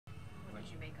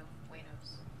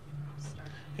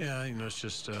Yeah, it's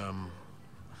just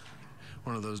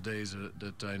one of those days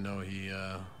that I know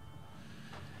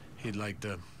he'd like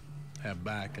to have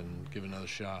back and give another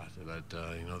shot. But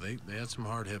they had some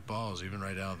hard hit balls even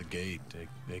right out of the gate.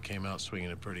 They came out swinging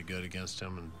it pretty good against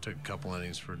him and took a couple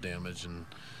innings for damage, and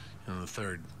in the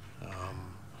third,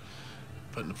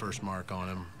 putting the first mark on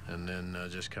him, and then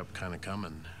just kept kind of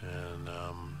coming. And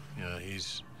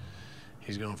he's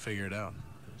going to figure it out.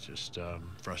 It's just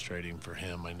frustrating for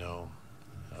him, I know.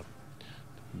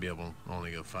 Be able to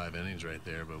only go 5 innings right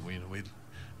there, but we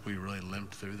really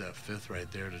limped through that fifth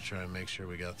right there to try and make sure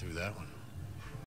we got through that one.